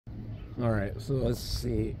All right, so let's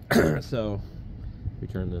see. So we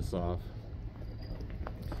turn this off.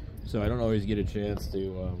 So I don't always get a chance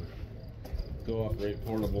to go off-road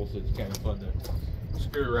portable, so it's kind of fun to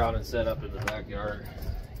screw around and set up in the backyard.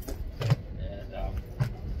 And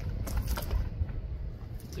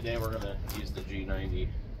today we're gonna use the G90.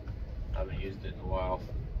 I haven't used it in a while,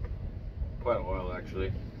 quite a while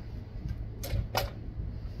actually.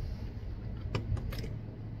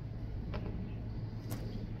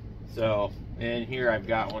 So in here I've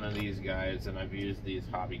got one of these guys, and I've used these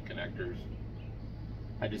hobby connectors.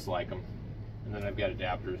 I just like them. And then I've got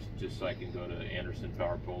adapters just so I can go to Anderson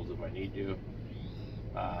power poles if I need to.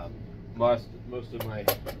 Most of my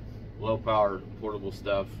low power portable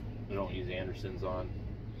stuff I don't use Andersons on.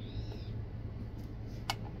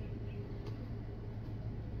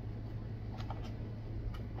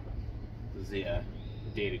 This is the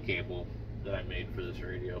data cable that I made for this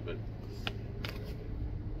radio, but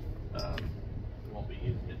won't be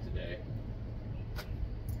using it today.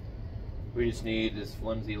 We just need this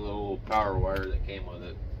flimsy little power wire that came with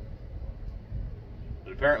it.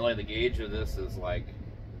 But apparently the gauge of this is like,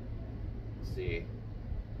 let's see,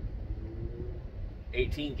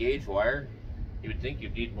 18 gauge wire. You would think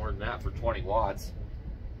you'd need more than that for 20 watts.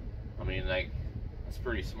 I mean, like, that's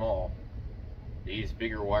pretty small. They use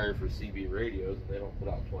bigger wire for CB radios, and they don't put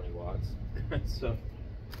out 20 watts. So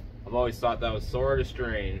I've always thought that was sort of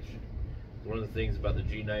strange. One of the things about the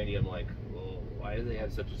G90, I'm like, well, why do they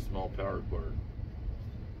have such a small power cord?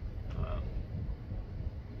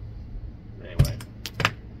 Anyway,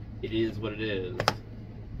 it is what it is.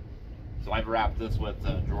 So I've wrapped this with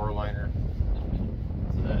a drawer liner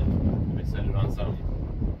so that if I set it on something,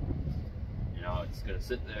 you know, it's going to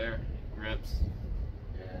sit there, it grips,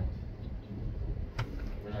 and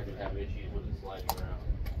we're not going to have issues with it sliding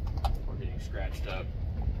around or getting scratched up.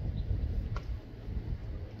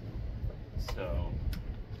 So,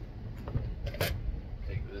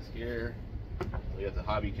 take this here. We got the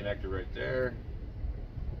hobby connector right there,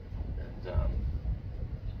 and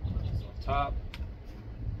put this on top.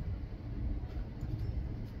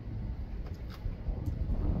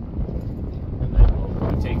 And then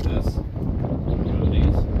we'll take this, go to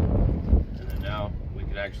these, and then now we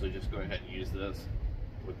can actually just go ahead and use this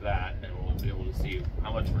with that, and we'll be able to see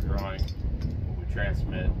how much we're drawing when we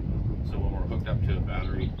transmit. So when we're hooked up to a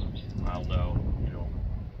battery, I'll know, you know,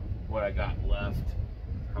 what I got left,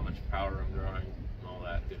 how much power I'm drawing, and all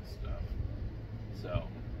that good stuff. So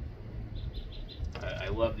I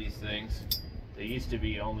love these things. They used to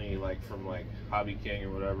be only like from like Hobby King or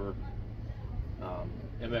whatever.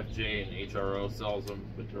 MFJ and HRO sells them,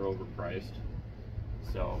 but they're overpriced.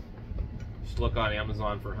 So just look on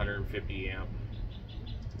Amazon for 150 amp,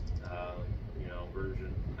 you know,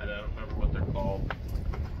 version. I don't remember what they're called.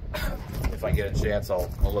 If I get a chance, I'll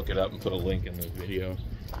look it up and put a link in the video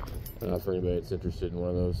for anybody that's interested in one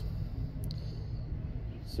of those.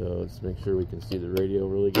 So let's make sure we can see the radio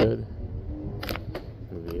really good.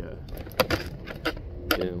 Maybe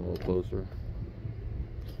get in a little closer,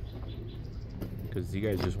 because you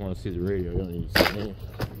guys just want to see the radio. You don't need to see me.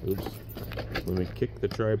 Oops. Let me kick the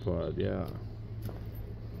tripod. Yeah.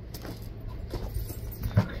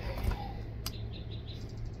 Okay.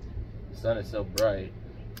 The sun is so bright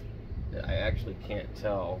that I actually can't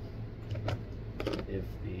tell if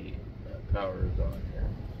the power is on here.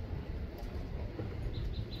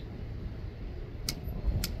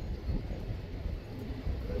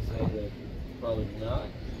 I say that probably not.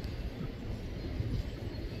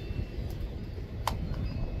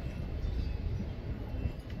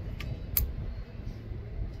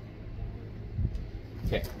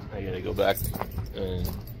 Okay, I gotta go back and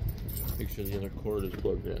make sure the other cord is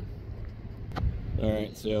plugged in.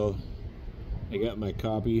 Alright, so I got my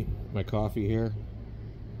coffee here,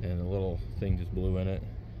 and a little thing just blew in it.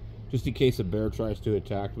 Just in case a bear tries to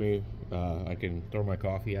attack me, I can throw my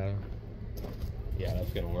coffee at him. Yeah,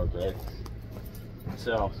 that's gonna work, right?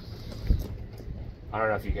 So, I don't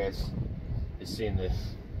know if you guys have seen the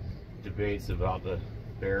debates about the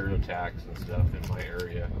bear attacks and stuff in my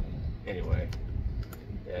area. Anyway,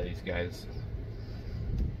 yeah, these guys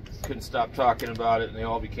couldn't stop talking about it, and they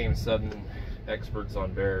all became sudden experts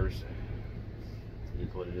on bears.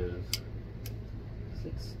 Is what it is. Is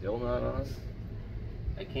it still not on?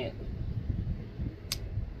 I can't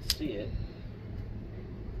see it.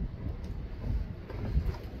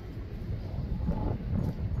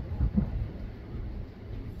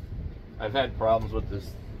 I've had problems with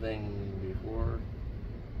this thing before.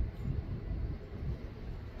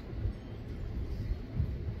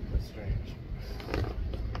 That's strange.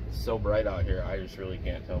 It's so bright out here, I just really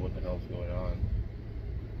can't tell what the hell's going on.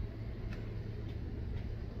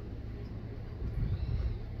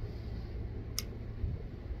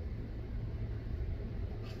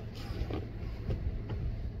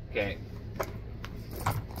 Okay.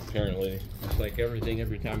 Apparently, it's like everything,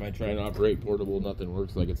 every time I try and operate portable, nothing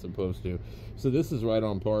works like it's supposed to. So this is right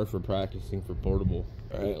on par for practicing for portable.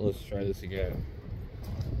 All right, let's try this again.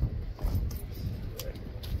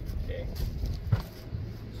 Okay.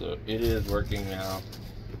 So it is working now.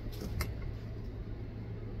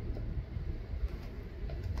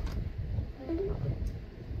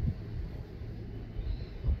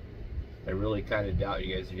 I really kind of doubt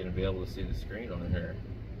you guys are going to be able to see the screen on here.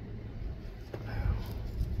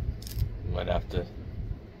 Might have to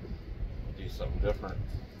do something different.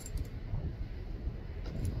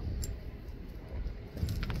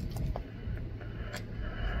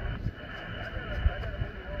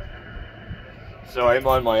 So I'm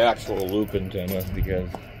on my actual loop antenna because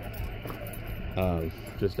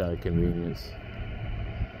just out of convenience.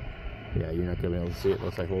 Yeah, you're not going to be able to see it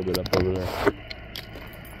unless I hold it up over there.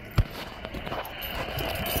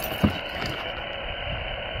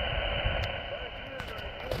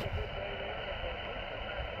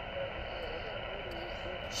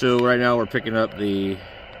 So right now we're picking up the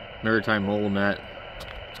maritime mole net,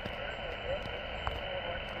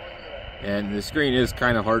 and the screen is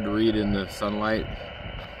kind of hard to read in the sunlight.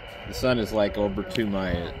 The sun is like over to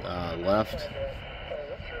my left.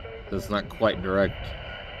 It's not quite direct.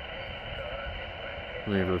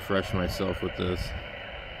 Let me refresh myself with this.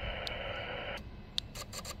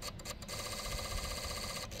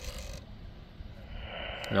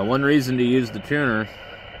 Now, one reason to use the tuner,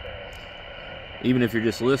 even if you're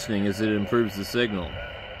just listening, is it improves the signal.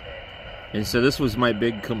 And so this was my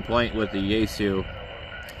big complaint with the xiegu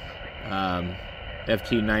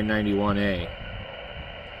FT991A.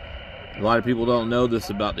 A lot of people don't know this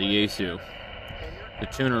about the xiegu. The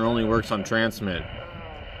tuner only works on transmit.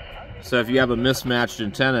 So if you have a mismatched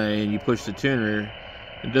antenna and you push the tuner,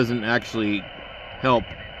 it doesn't actually help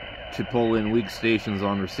to pull in weak stations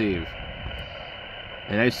on receive.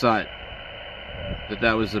 And I just thought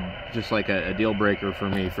that was just like a deal breaker for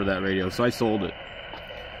me for that radio, so I sold it.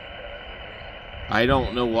 I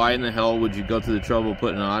don't know why in the hell would you go through the trouble of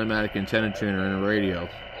putting an automatic antenna tuner in a radio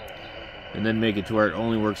and then make it to where it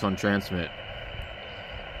only works on transmit.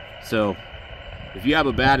 So if you have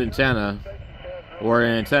a bad antenna or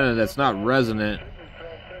an antenna that's not resonant,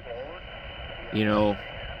 you know,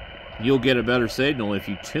 you'll get a better signal if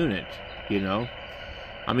you tune it, you know.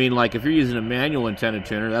 I mean, like, if you're using a manual antenna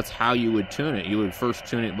tuner, that's how you would tune it. You would first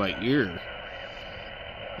tune it by ear.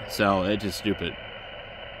 So, it's just stupid.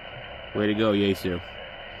 Way to go, xiegu.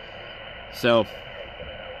 So,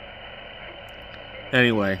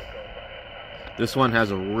 anyway, this one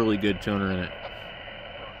has a really good tuner in it.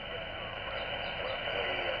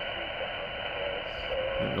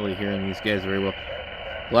 Not really hearing these guys very well.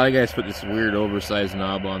 A lot of guys put this weird oversized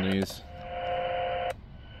knob on these.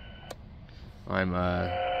 I'm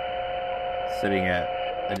sitting at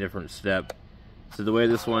a different step. So the way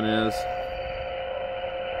this one is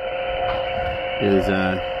if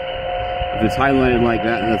it's highlighted like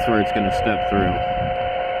that, that's where it's going to step through.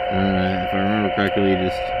 And if I remember correctly, you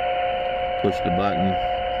just push the button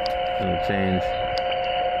and it'll change.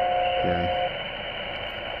 Yeah.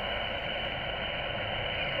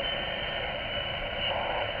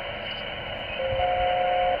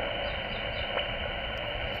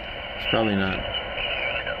 It's probably not.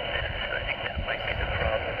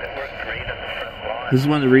 This is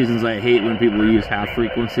one of the reasons I hate when people use half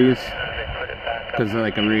frequencies, because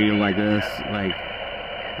like a radio like this, like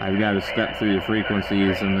I've got to step through the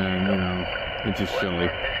frequencies, and then, you know, it's just silly.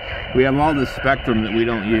 We have all this spectrum that we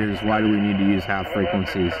don't use. Why do we need to use half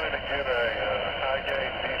frequencies?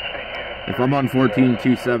 If I'm on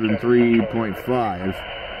 14273.5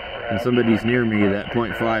 and somebody's near me, that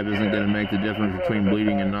 0.5 isn't going to make the difference between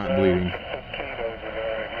bleeding and not bleeding.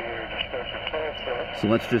 So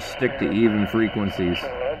let's just stick to even frequencies.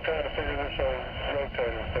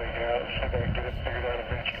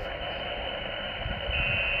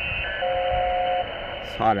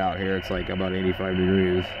 It's hot out here. It's like about 85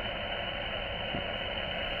 degrees.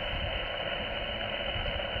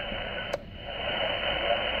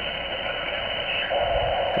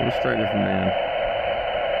 Let's try this from the end.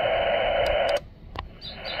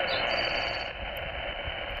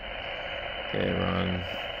 Okay, run.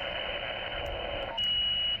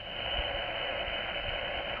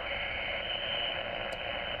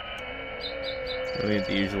 We get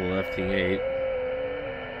the usual FT8.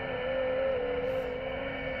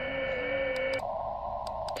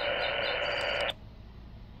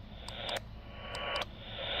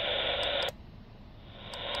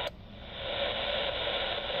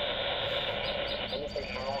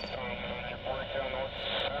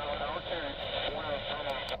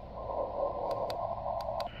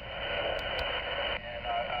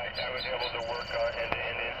 to work in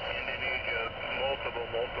Indonesia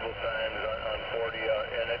multiple times on 40,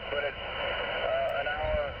 but it's an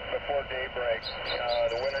hour before daybreak.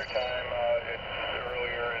 The winter time, it's